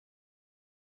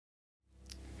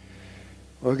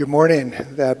Well, good morning.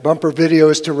 That bumper video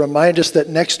is to remind us that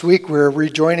next week we're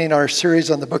rejoining our series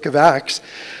on the book of Acts.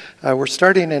 We're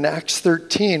starting in Acts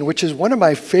 13, which is one of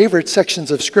my favorite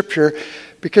sections of Scripture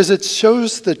because it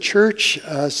shows the church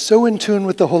so in tune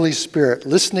with the Holy Spirit,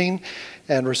 listening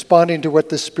and responding to what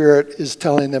the Spirit is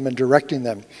telling them and directing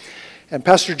them. And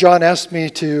Pastor John asked me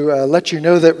to let you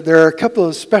know that there are a couple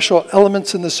of special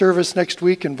elements in the service next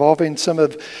week involving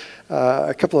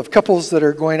a couple of couples that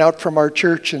are going out from our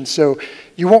church, and so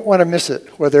you won't want to miss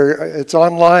it, whether it's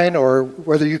online or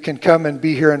whether you can come and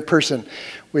be here in person.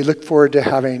 We look forward to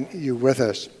having you with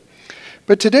us.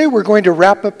 But today we're going to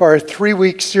wrap up our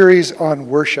 3-week series on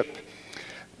worship.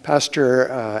 Pastor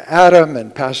Adam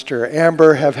and Pastor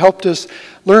Amber have helped us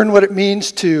learn what it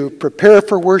means to prepare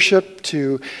for worship,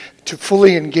 to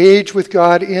fully engage with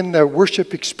God in the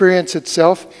worship experience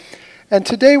itself. And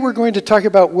today we're going to talk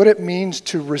about what it means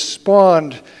to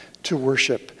respond to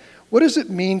worship. What does it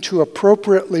mean to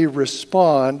appropriately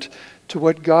respond to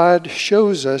what God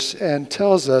shows us and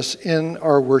tells us in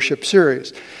our worship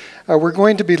series? We're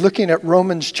going to be looking at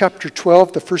Romans chapter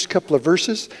 12, the first couple of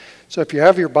verses. So if you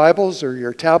have your Bibles or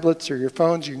your tablets or your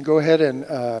phones, you can go ahead and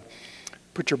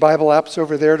put your Bible apps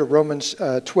over there to Romans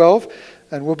 12,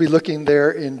 and we'll be looking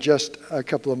there in just a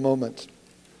couple of moments.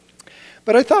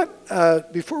 But I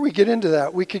thought before we get into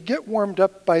that, we could get warmed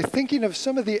up by thinking of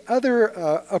some of the other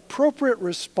appropriate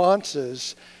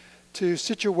responses to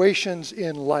situations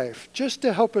in life, just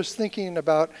to help us thinking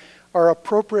about our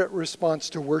appropriate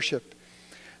response to worship.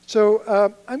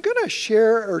 So I'm going to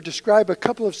share or describe a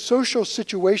couple of social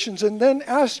situations and then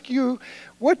ask you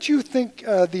what you think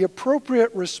the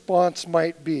appropriate response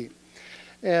might be.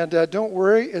 And don't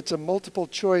worry, it's a multiple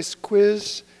choice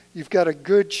quiz. You've got a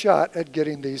good shot at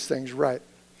getting these things right.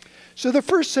 So the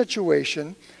first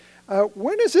situation,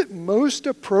 when is it most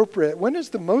appropriate? When is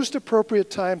the most appropriate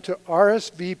time to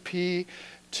RSVP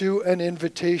to an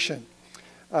invitation?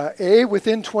 A,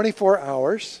 within 24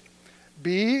 hours.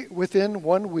 B, within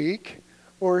 1 week.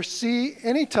 Or C,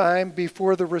 anytime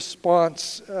before the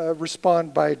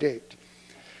respond by date.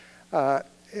 How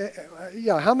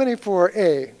many for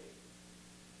A?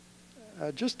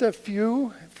 Just a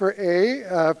few for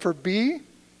A. For B,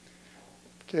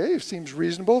 okay, seems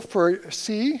reasonable. For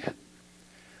C,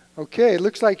 okay,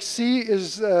 looks like C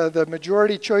is the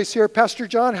majority choice here. Pastor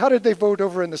John, how did they vote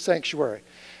over in the sanctuary?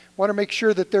 Want to make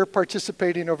sure that they're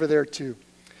participating over there too.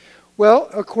 Well,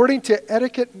 according to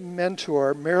etiquette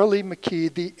mentor Marilee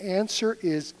McKee, the answer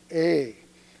is A,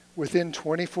 within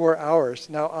 24 hours.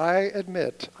 Now, I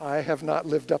admit I have not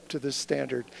lived up to this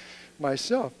standard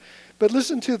myself. But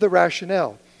listen to the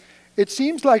rationale. It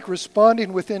seems like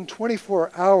responding within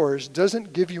 24 hours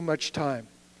doesn't give you much time.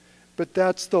 But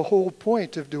that's the whole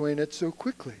point of doing it so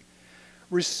quickly.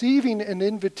 Receiving an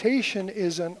invitation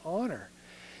is an honor.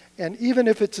 And even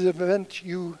if it's an event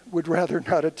you would rather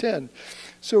not attend.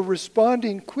 So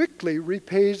responding quickly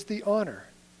repays the honor.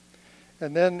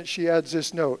 And then she adds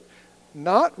this note.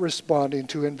 Not responding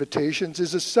to invitations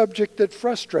is a subject that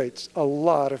frustrates a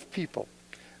lot of people.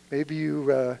 Maybe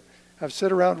you have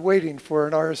sat around waiting for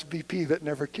an RSVP that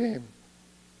never came.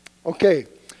 Okay,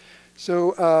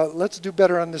 so let's do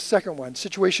better on the second one.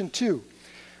 Situation 2,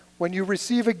 when you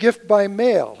receive a gift by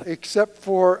mail, except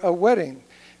for a wedding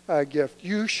gift,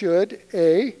 you should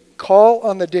A, call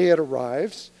on the day it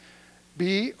arrives,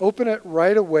 B, open it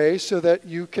right away so that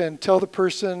you can tell the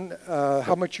person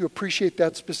how much you appreciate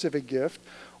that specific gift,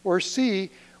 or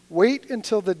C, wait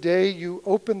until the day you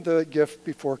open the gift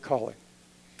before calling.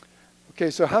 Okay,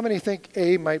 so how many think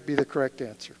A might be the correct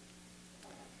answer?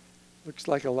 Looks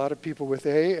like a lot of people with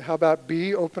A. How about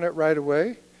B, open it right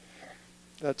away?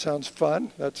 That sounds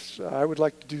fun. I would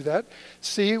like to do that.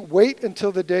 C, wait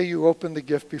until the day you open the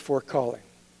gift before calling.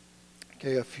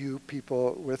 Okay, a few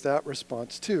people with that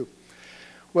response too.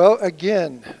 Well,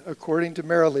 again, according to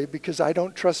Marilee, because I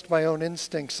don't trust my own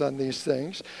instincts on these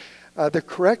things, the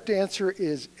correct answer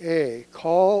is A,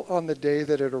 call on the day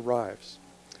that it arrives.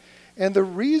 And the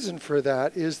reason for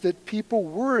that is that people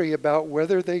worry about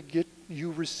whether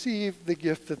you receive the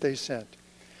gift that they sent.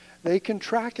 They can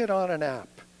track it on an app,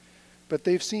 but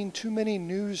they've seen too many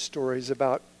news stories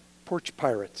about porch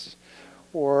pirates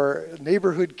or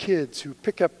neighborhood kids who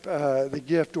pick up the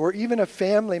gift, or even a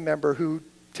family member who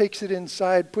takes it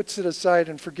inside, puts it aside,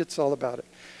 and forgets all about it.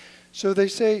 So they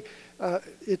say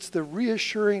it's the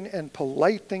reassuring and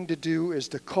polite thing to do is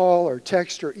to call or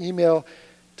text or email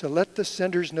to let the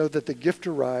senders know that the gift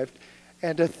arrived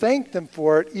and to thank them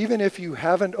for it, even if you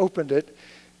haven't opened it,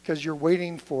 because you're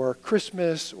waiting for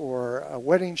Christmas or a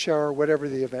wedding shower, whatever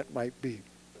the event might be.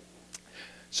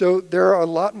 So there are a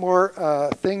lot more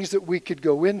things that we could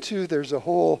go into. There's a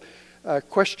whole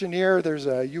questionnaire. There's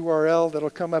a URL that'll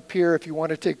come up here if you want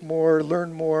to take more,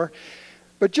 learn more.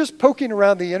 But just poking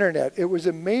around the internet, it was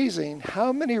amazing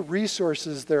how many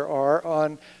resources there are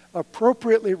on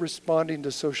appropriately responding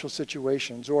to social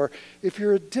situations, or if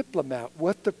you're a diplomat,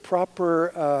 what the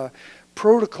proper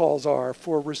protocols are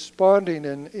for responding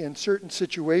in certain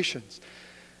situations.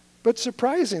 But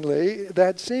surprisingly,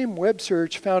 that same web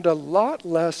search found a lot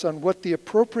less on what the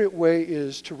appropriate way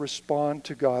is to respond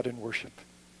to God in worship.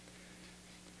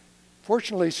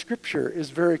 Fortunately, Scripture is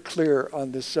very clear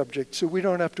on this subject, so we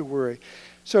don't have to worry.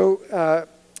 So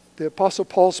the Apostle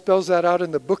Paul spells that out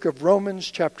in the book of Romans,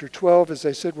 chapter 12. As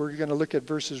I said, we're going to look at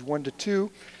verses 1 to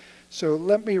 2. So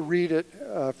let me read it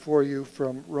for you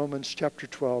from Romans chapter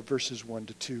 12, verses 1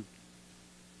 to 2.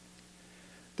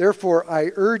 Therefore,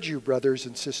 I urge you, brothers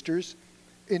and sisters,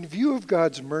 in view of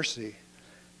God's mercy,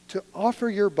 to offer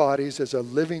your bodies as a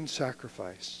living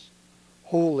sacrifice,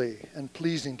 holy and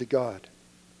pleasing to God.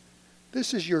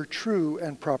 This is your true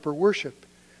and proper worship.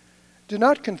 Do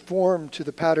not conform to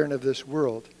the pattern of this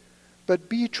world, but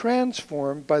be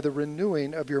transformed by the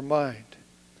renewing of your mind.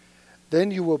 Then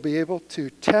you will be able to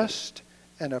test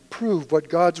and approve what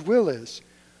God's will is,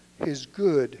 his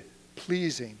good,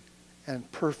 pleasing,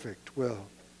 and perfect will.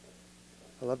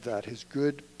 I love that, his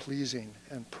good, pleasing,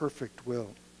 and perfect will.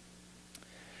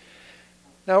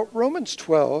 Now, Romans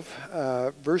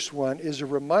 12, verse 1 is a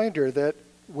reminder that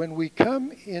when we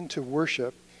come into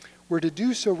worship, we're to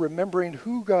do so remembering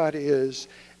who God is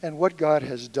and what God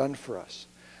has done for us.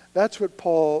 That's what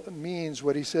Paul means,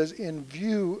 what he says, in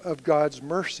view of God's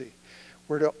mercy.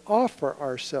 We're to offer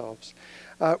ourselves.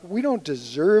 We don't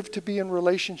deserve to be in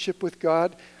relationship with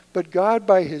God, but God,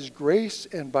 by his grace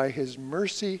and by his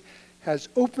mercy, has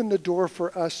opened the door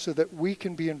for us so that we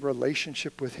can be in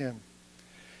relationship with him.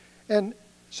 And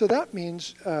so that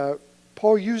means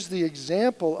Paul used the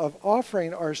example of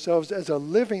offering ourselves as a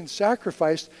living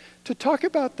sacrifice to talk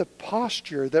about the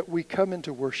posture that we come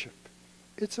into worship.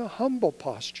 It's a humble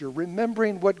posture,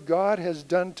 remembering what God has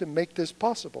done to make this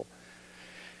possible.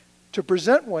 To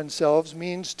present oneself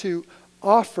means to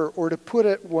offer or to put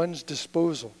at one's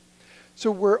disposal.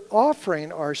 So we're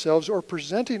offering ourselves or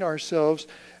presenting ourselves,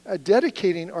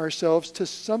 dedicating ourselves to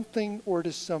something or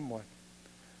to someone.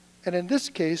 And in this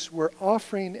case, we're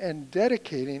offering and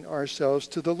dedicating ourselves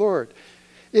to the Lord.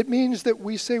 It means that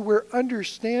we say we're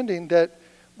understanding that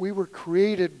we were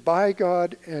created by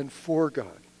God and for God.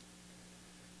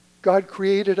 God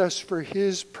created us for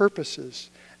his purposes,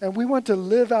 and we want to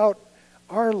live out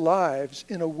our lives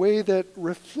in a way that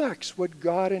reflects what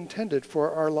God intended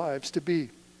for our lives to be.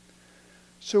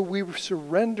 So we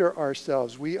surrender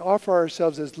ourselves. We offer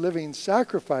ourselves as living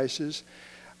sacrifices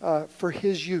for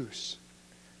his use.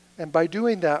 And by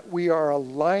doing that, we are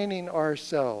aligning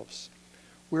ourselves.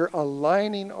 We're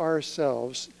aligning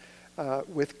ourselves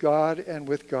with God and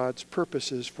with God's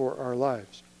purposes for our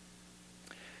lives.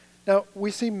 Now, we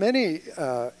see many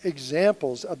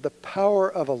examples of the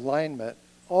power of alignment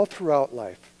all throughout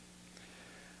life.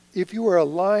 If you are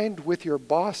aligned with your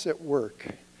boss at work,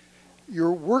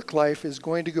 your work life is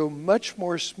going to go much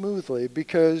more smoothly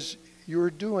because you're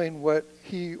doing what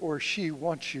he or she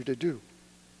wants you to do.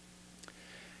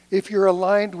 If you're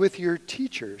aligned with your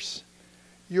teachers,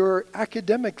 your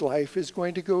academic life is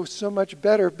going to go so much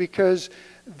better because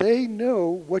they know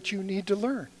what you need to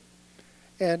learn.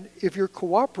 And if you're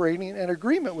cooperating in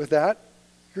agreement with that,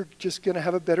 you're just going to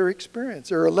have a better experience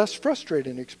or a less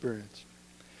frustrating experience.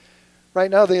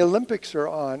 Right now, the Olympics are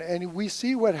on, and we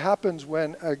see what happens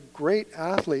when a great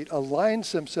athlete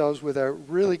aligns themselves with a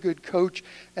really good coach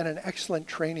and an excellent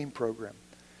training program.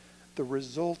 The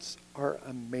results are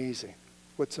amazing,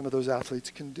 what some of those athletes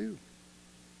can do.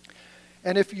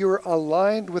 And if you're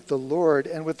aligned with the Lord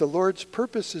and with the Lord's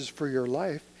purposes for your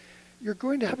life, you're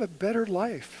going to have a better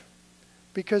life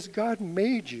because God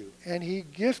made you and he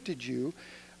gifted you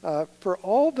for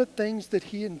all the things that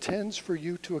he intends for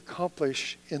you to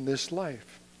accomplish in this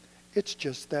life. It's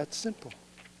just that simple.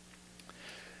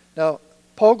 Now,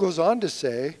 Paul goes on to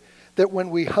say that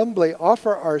when we humbly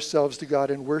offer ourselves to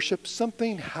God in worship,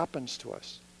 something happens to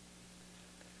us.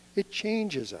 It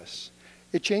changes us.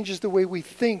 It changes the way we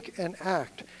think and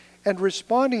act. And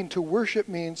responding to worship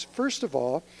means, first of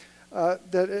all,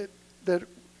 that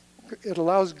it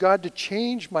allows God to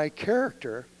change my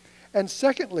character. And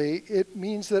secondly, it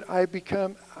means that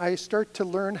I start to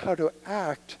learn how to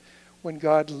act when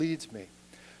God leads me.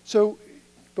 So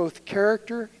both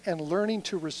character and learning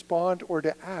to respond or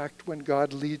to act when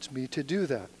God leads me to do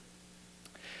that.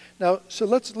 Now, so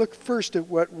let's look first at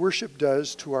what worship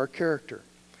does to our character.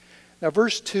 Now,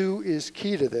 verse 2 is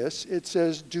key to this. It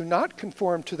says, "Do not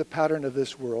conform to the pattern of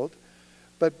this world,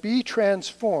 but be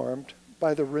transformed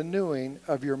by the renewing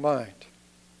of your mind.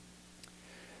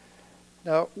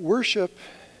 Now, worship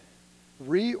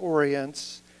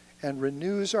reorients and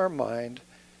renews our mind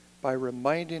by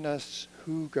reminding us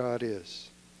who God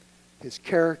is, his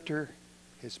character,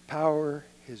 his power,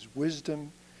 his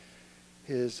wisdom,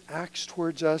 his acts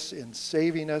towards us in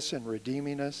saving us and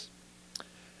redeeming us.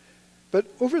 But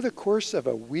over the course of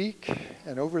a week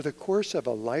and over the course of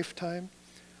a lifetime,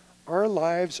 our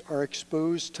lives are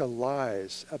exposed to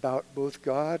lies about both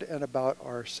God and about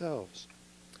ourselves.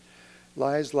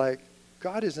 Lies like,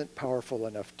 God isn't powerful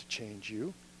enough to change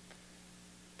you.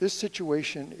 This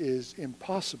situation is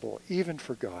impossible, even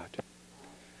for God.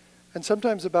 And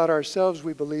sometimes about ourselves,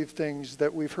 we believe things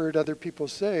that we've heard other people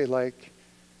say, like,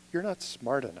 you're not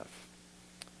smart enough,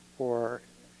 or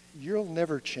you'll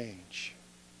never change.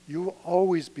 You will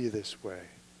always be this way.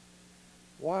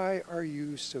 Why are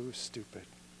you so stupid?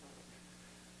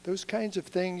 Those kinds of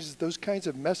things, those kinds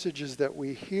of messages that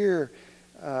we hear,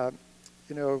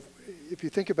 if you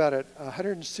think about it,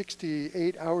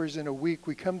 168 hours in a week,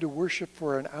 we come to worship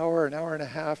for an hour and a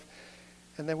half,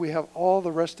 and then we have all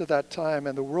the rest of that time,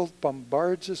 and the world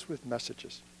bombards us with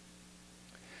messages.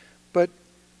 But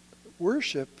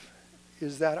worship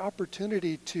is that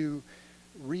opportunity to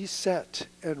reset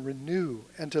and renew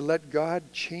and to let God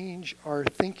change our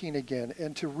thinking again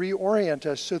and to reorient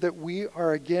us so that we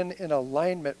are again in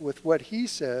alignment with what he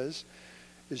says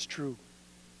is true.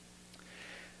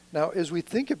 Now, as we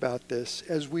think about this,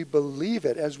 as we believe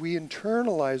it, as we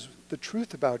internalize the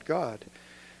truth about God,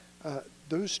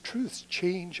 those truths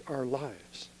change our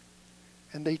lives,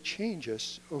 and they change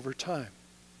us over time.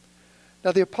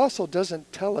 Now, the apostle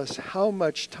doesn't tell us how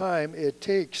much time it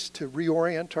takes to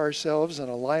reorient ourselves and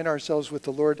align ourselves with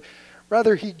the Lord.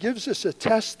 Rather, he gives us a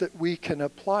test that we can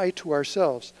apply to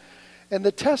ourselves. And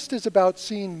the test is about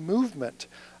seeing movement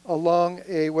along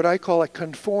what I call a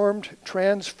conformed,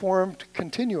 transformed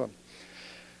continuum.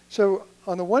 So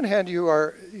on the one hand,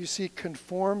 you see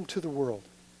conformed to the world.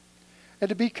 And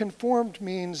to be conformed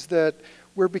means that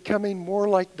we're becoming more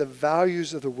like the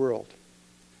values of the world.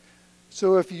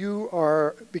 So if you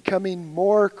are becoming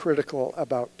more critical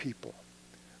about people,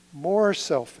 more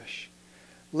selfish,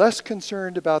 less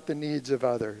concerned about the needs of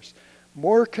others,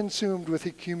 more consumed with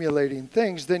accumulating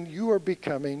things, then you are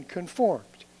becoming conformed.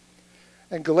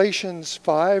 And Galatians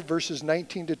 5, verses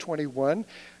 19 to 21,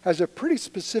 has a pretty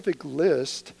specific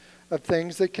list of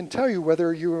things that can tell you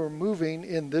whether you are moving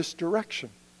in this direction.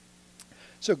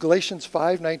 So Galatians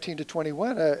 5, 19 to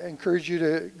 21, I encourage you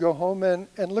to go home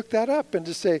and look that up and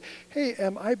to say, hey,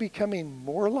 am I becoming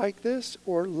more like this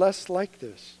or less like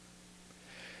this?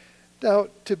 Now,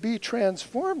 to be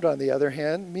transformed, on the other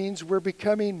hand, means we're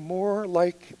becoming more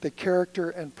like the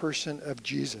character and person of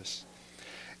Jesus.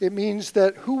 It means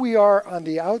that who we are on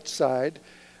the outside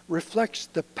reflects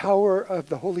the power of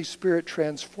the Holy Spirit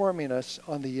transforming us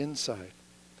on the inside.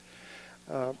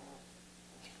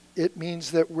 It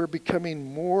means that we're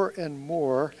becoming more and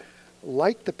more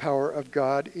like the power of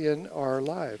God in our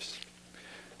lives.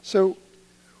 So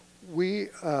we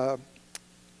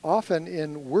often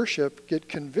in worship get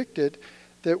convicted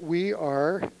that we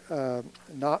are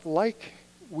not like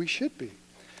we should be.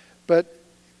 But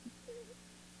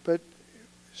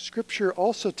Scripture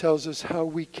also tells us how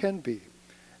we can be.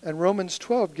 And Romans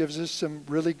 12 gives us some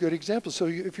really good examples. So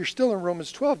if you're still in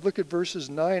Romans 12, look at verses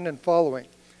 9 and following.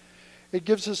 It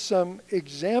gives us some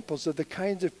examples of the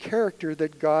kinds of character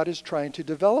that God is trying to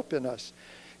develop in us.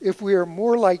 If we are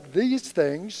more like these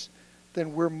things,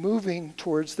 then we're moving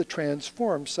towards the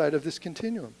transformed side of this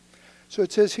continuum. So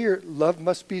it says here, love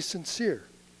must be sincere.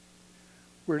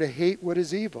 We're to hate what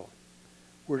is evil.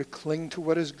 We're to cling to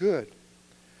what is good.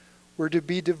 We're to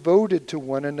be devoted to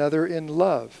one another in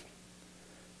love,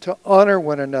 to honor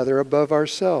one another above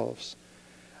ourselves,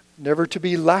 never to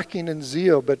be lacking in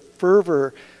zeal, but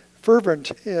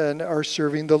fervent in our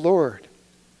serving the Lord,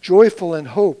 joyful in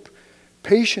hope,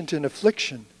 patient in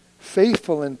affliction,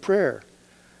 faithful in prayer,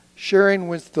 sharing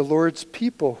with the Lord's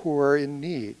people who are in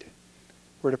need.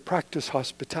 We're to practice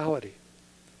hospitality.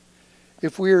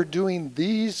 If we are doing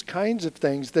these kinds of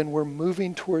things, then we're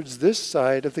moving towards this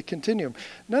side of the continuum.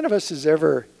 None of us is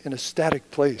ever in a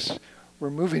static place. We're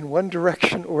moving one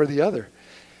direction or the other.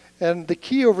 And the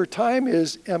key over time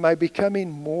is, am I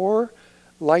becoming more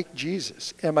like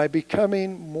Jesus? Am I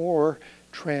becoming more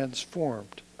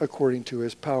transformed according to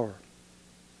his power?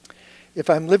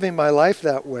 If I'm living my life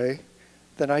that way,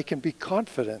 then I can be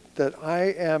confident that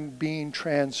I am being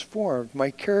transformed.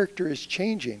 My character is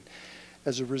changing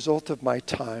as a result of my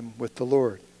time with the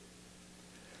Lord.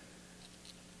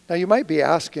 Now you might be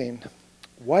asking,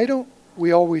 why don't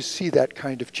we always see that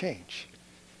kind of change?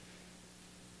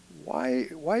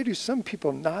 why do some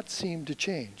people not seem to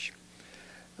change?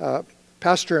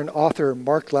 Pastor and author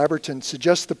Mark Laberton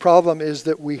suggests the problem is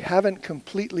that we haven't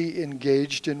completely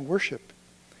engaged in worship.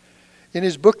 In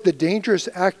his book, The Dangerous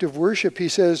Act of Worship, he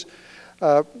says,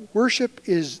 worship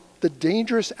is the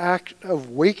dangerous act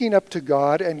of waking up to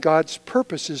God and God's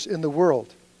purposes in the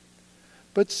world.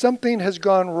 But something has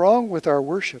gone wrong with our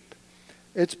worship.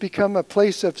 It's become a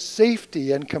place of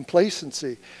safety and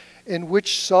complacency in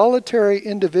which solitary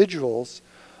individuals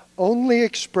only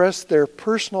express their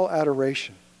personal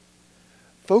adoration,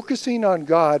 focusing on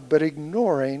God but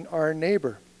ignoring our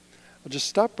neighbor. I'll just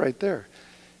stop right there.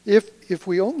 If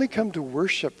we only come to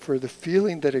worship for the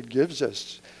feeling that it gives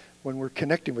us when we're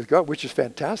connecting with God, which is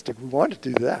fantastic, we want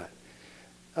to do that.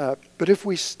 But if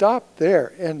we stop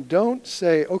there and don't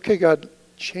say, okay, God,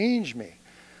 change me,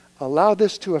 allow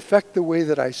this to affect the way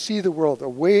that I see the world, the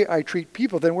way I treat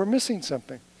people, then we're missing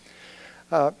something.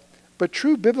 But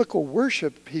true biblical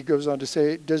worship, he goes on to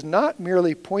say, does not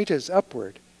merely point us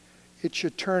upward. It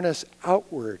should turn us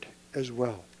outward as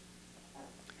well.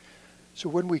 So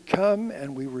when we come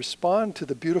and we respond to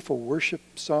the beautiful worship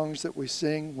songs that we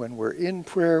sing, when we're in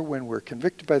prayer, when we're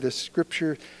convicted by the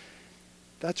scripture,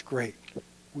 that's great.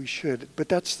 We should. But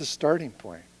that's the starting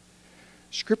point.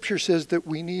 Scripture says that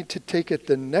we need to take it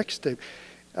the next step.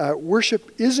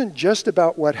 Worship isn't just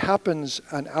about what happens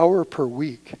an hour per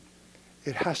week.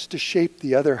 It has to shape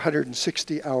the other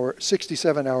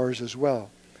 67 hours as well.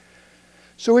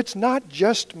 So it's not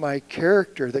just my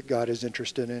character that God is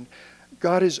interested in.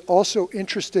 God is also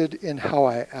interested in how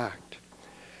I act.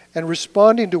 And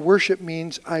responding to worship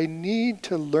means I need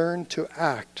to learn to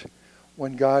act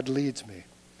when God leads me.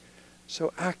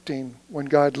 So acting when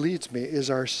God leads me is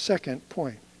our second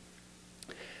point.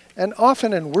 And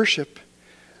often in worship,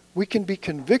 we can be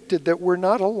convicted that we're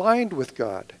not aligned with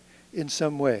God in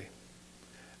some way.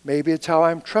 Maybe it's how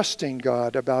I'm trusting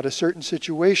God about a certain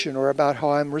situation or about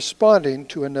how I'm responding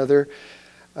to another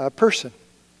person.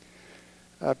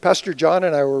 Pastor John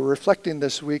and I were reflecting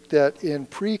this week that in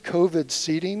pre-COVID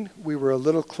seating, we were a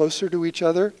little closer to each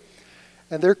other.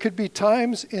 And there could be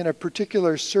times in a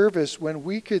particular service when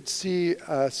we could see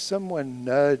someone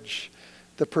nudge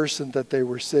the person that they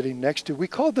were sitting next to. We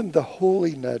called them the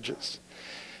holy nudges,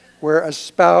 where a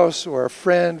spouse or a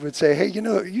friend would say, hey,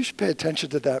 you should pay attention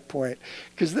to that point,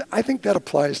 because I think that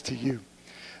applies to you.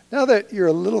 Now that you're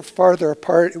a little farther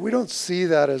apart, we don't see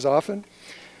that as often.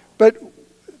 But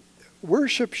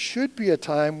worship should be a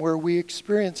time where we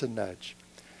experience a nudge,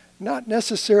 not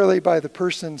necessarily by the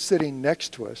person sitting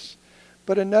next to us,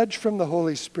 but a nudge from the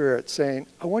Holy Spirit saying,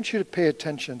 I want you to pay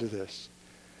attention to this.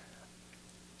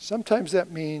 Sometimes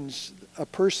that means a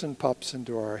person pops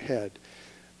into our head.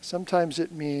 Sometimes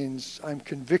it means I'm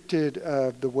convicted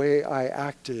of the way I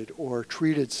acted or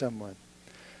treated someone.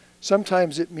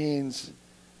 Sometimes it means,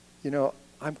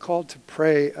 I'm called to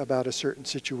pray about a certain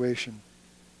situation.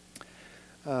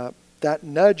 That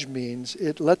nudge means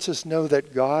it lets us know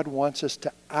that God wants us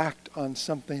to act on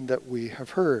something that we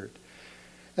have heard.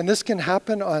 And this can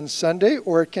happen on Sunday,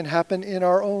 or it can happen in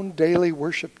our own daily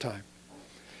worship time.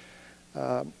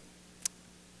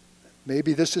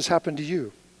 Maybe this has happened to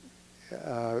you.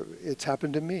 It's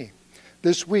happened to me.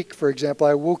 This week, for example,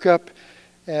 I woke up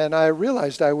and I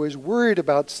realized I was worried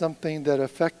about something that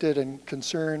affected and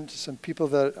concerned some people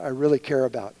that I really care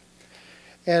about.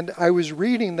 And I was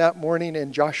reading that morning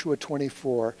in Joshua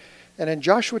 24. And in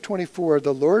Joshua 24,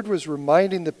 the Lord was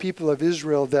reminding the people of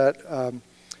Israel that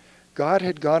God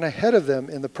had gone ahead of them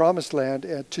in the promised land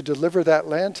and to deliver that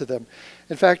land to them.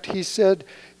 In fact, he said,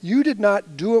 you did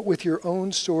not do it with your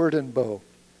own sword and bow.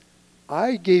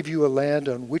 I gave you a land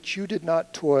on which you did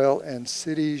not toil and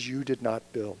cities you did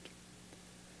not build.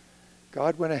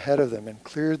 God went ahead of them and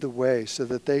cleared the way so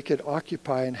that they could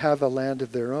occupy and have a land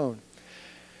of their own.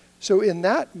 So in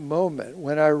that moment,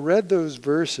 when I read those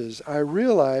verses, I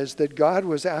realized that God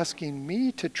was asking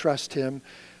me to trust him,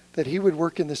 that he would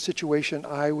work in the situation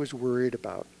I was worried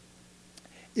about.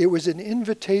 It was an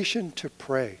invitation to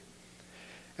pray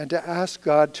and to ask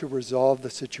God to resolve the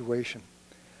situation.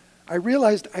 I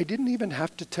realized I didn't even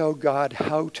have to tell God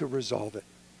how to resolve it.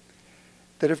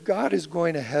 That if God is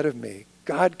going ahead of me,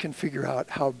 God can figure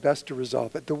out how best to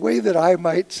resolve it. The way that I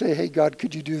might say, hey, God,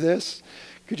 could you do this?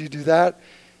 Could you do that?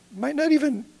 Might not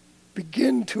even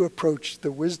begin to approach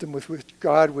the wisdom with which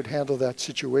God would handle that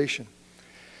situation.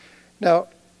 Now,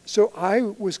 so I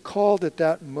was called at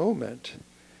that moment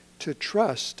to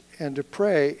trust and to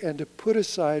pray and to put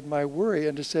aside my worry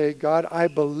and to say, God, I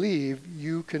believe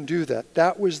you can do that.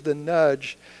 That was the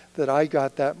nudge that I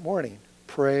got that morning.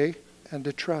 Pray and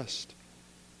to trust.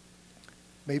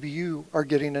 Maybe you are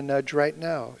getting a nudge right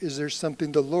now. Is there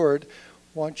something the Lord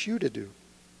wants you to do.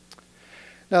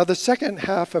 Now, the second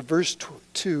half of verse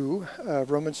 2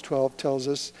 of Romans 12 tells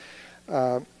us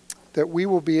that we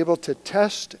will be able to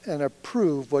test and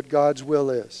approve what God's will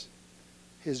is,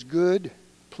 his good,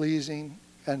 pleasing,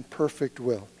 and perfect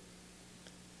will.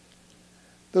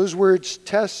 Those words,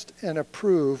 test and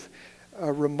approve,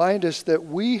 remind us that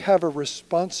we have a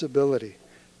responsibility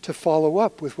to follow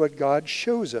up with what God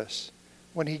shows us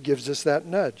when he gives us that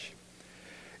nudge.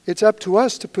 It's up to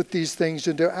us to put these things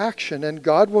into action, and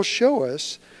God will show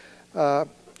us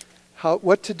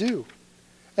what to do.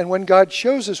 And when God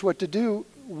shows us what to do,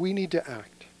 we need to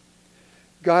act.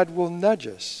 God will nudge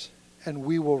us, and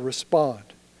we will respond.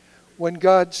 When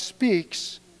God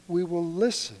speaks, we will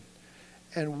listen,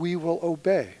 and we will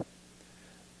obey.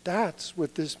 That's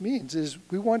what this means, is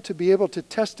we want to be able to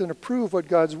test and approve what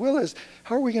God's will is.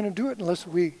 How are we going to do it unless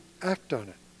we act on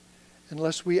it?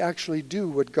 Unless we actually do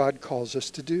what God calls us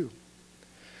to do.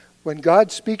 When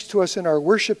God speaks to us in our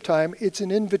worship time, it's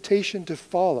an invitation to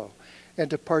follow and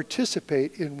to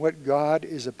participate in what God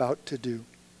is about to do.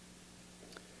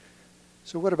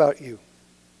 So what about you?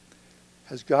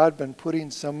 Has God been putting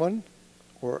someone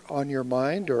or on your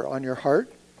mind or on your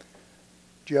heart?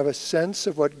 Do you have a sense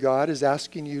of what God is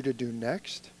asking you to do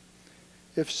next?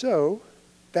 If so,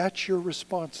 that's your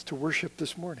response to worship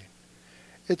this morning.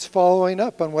 It's following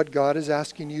up on what God is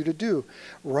asking you to do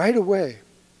right away.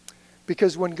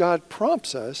 Because when God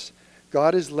prompts us,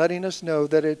 God is letting us know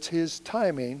that it's his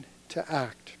timing to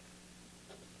act.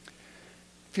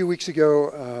 A few weeks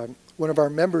ago, one of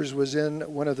our members was in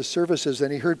one of the services,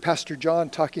 and he heard Pastor John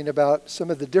talking about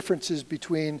some of the differences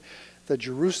between the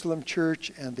Jerusalem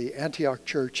church and the Antioch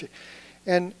church.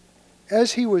 And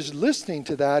as he was listening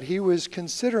to that, he was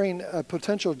considering a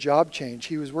potential job change.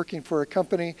 He was working for a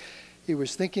company. He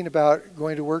was thinking about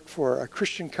going to work for a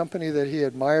Christian company that he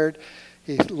admired.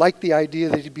 He liked the idea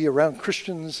that he'd be around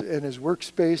Christians in his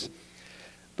workspace.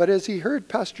 But as he heard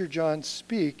Pastor John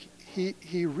speak,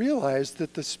 he realized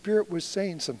that the Spirit was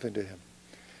saying something to him.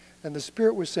 And the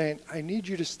Spirit was saying, I need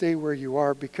you to stay where you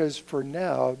are, because for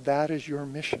now, that is your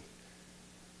mission.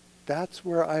 That's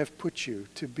where I have put you,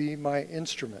 to be my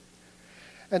instrument.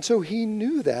 And so he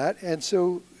knew that, and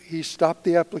so he stopped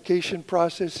the application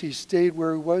process. He stayed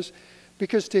where he was,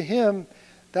 because to him,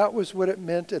 that was what it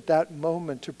meant at that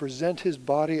moment, to present his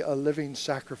body a living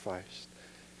sacrifice.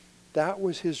 That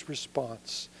was his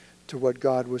response to what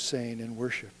God was saying in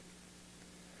worship.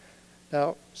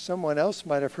 Now, someone else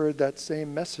might have heard that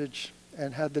same message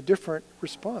and had the different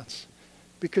response,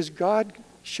 because God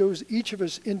shows each of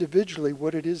us individually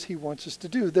what it is he wants us to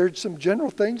do. There's some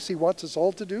general things he wants us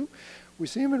all to do. We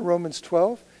see him in Romans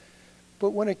 12.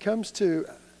 But when it comes to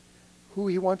who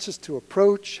he wants us to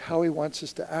approach, how he wants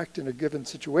us to act in a given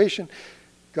situation,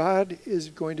 God is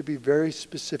going to be very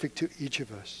specific to each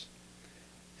of us.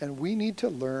 And we need to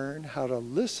learn how to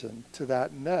listen to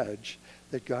that nudge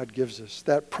that God gives us,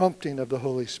 that prompting of the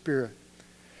Holy Spirit.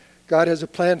 God has a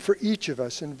plan for each of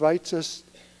us, invites us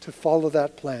to follow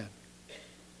that plan.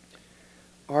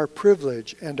 Our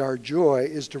privilege and our joy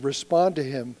is to respond to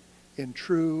him in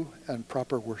true and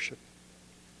proper worship.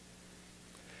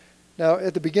 Now,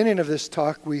 at the beginning of this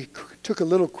talk, we took a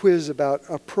little quiz about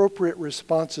appropriate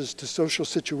responses to social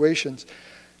situations.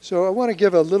 So I want to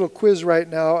give a little quiz right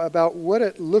now about what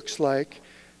it looks like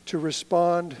to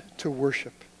respond to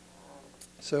worship.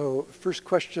 So, first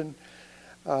question,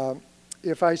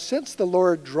 if I sense the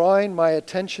Lord drawing my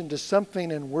attention to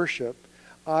something in worship,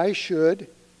 I should,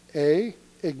 A,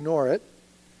 ignore it,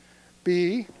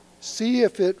 B, see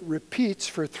if it repeats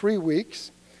for 3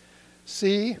 weeks,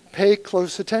 C, pay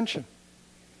close attention.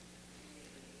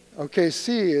 Okay,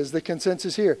 C is the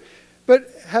consensus here. But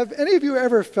have any of you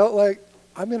ever felt like,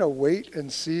 I'm going to wait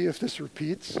and see if this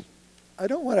repeats? I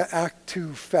don't want to act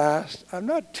too fast. I'm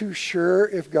not too sure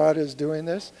if God is doing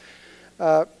this.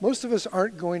 Most of us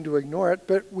aren't going to ignore it,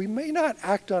 but we may not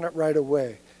act on it right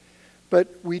away. But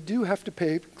we do have to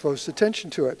pay close attention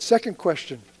to it. Second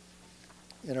question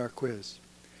in our quiz.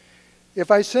 If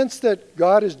I sense that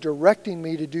God is directing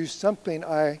me to do something,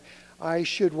 I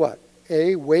should what?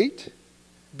 A, wait.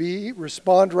 B,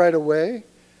 respond right away.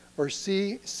 Or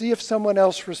C, see if someone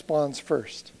else responds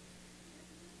first.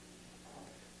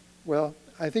 Well,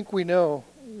 I think we know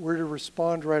we're to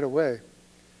respond right away.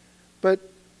 But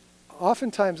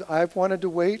oftentimes I've wanted to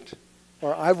wait,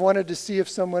 or I've wanted to see if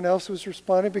someone else was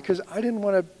responding, because I didn't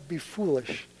want to be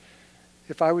foolish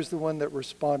if I was the one that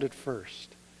responded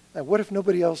first. And what if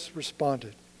nobody else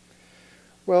responded?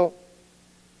 Well,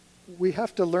 we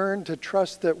have to learn to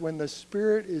trust that when the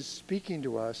Spirit is speaking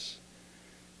to us,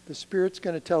 the Spirit's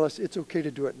going to tell us it's okay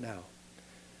to do it now.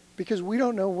 because we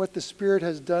don't know what the Spirit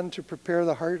has done to prepare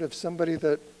the heart of somebody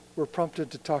that we're prompted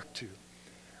to talk to.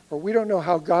 Or we don't know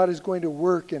how God is going to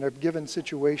work in a given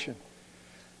situation.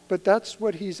 But that's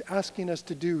what he's asking us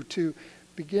to do, to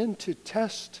begin to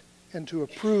test and to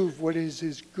approve what is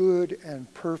his good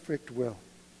and perfect will.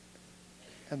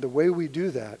 And the way we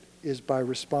do that is by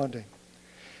responding.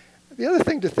 The other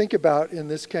thing to think about in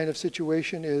this kind of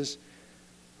situation is,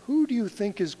 who do you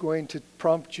think is going to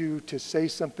prompt you to say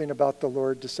something about the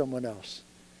Lord to someone else?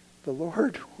 The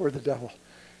Lord or the devil?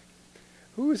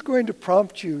 Who is going to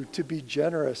prompt you to be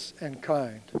generous and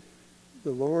kind?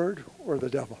 The Lord or the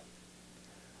devil?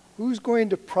 Who's going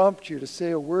to prompt you to say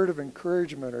a word of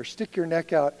encouragement or stick your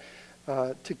neck out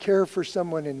to care for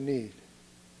someone in need?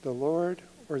 The Lord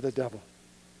or the devil?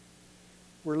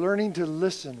 We're learning to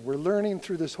listen. We're learning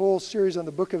through this whole series on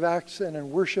the book of Acts and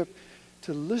in worship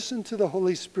to listen to the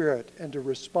Holy Spirit and to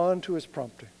respond to his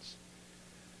promptings.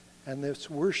 And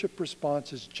this worship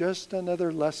response is just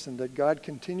another lesson that God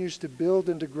continues to build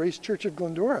into Grace Church of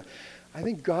Glendora. I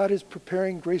think God is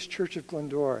preparing Grace Church of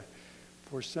Glendora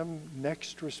for some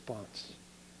next response.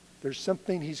 There's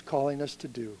something he's calling us to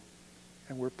do.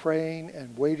 And we're praying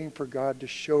and waiting for God to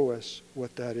show us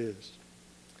what that is.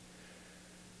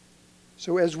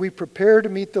 So as we prepare to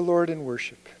meet the Lord in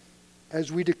worship, as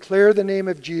we declare the name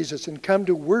of Jesus and come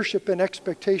to worship in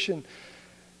expectation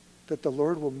that the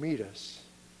Lord will meet us,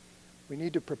 we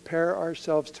need to prepare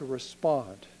ourselves to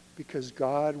respond because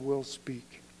God will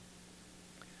speak.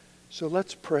 So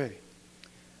let's pray.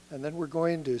 And then we're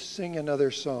going to sing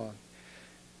another song.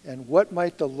 And what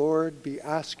might the Lord be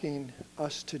asking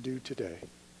us to do today?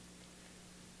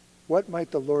 What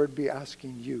might the Lord be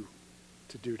asking you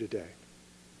to do today?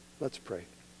 Let's pray.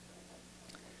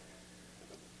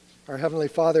 Our Heavenly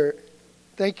Father,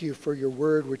 thank you for your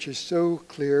word, which is so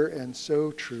clear and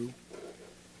so true.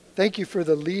 Thank you for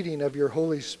the leading of your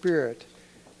Holy Spirit,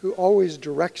 who always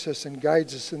directs us and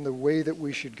guides us in the way that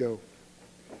we should go.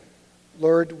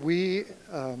 Lord, we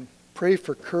pray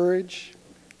for courage,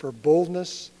 for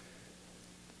boldness,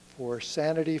 for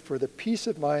sanity, for the peace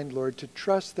of mind, Lord, to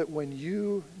trust that when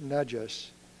you nudge us,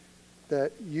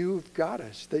 that you've got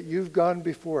us, that you've gone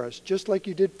before us, just like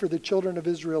you did for the children of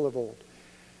Israel of old.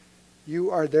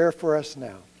 You are there for us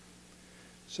now.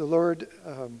 So, Lord,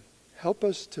 help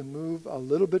us to move a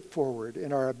little bit forward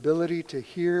in our ability to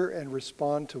hear and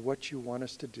respond to what you want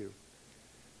us to do.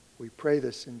 We pray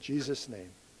this in Jesus'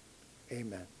 name.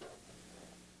 Amen.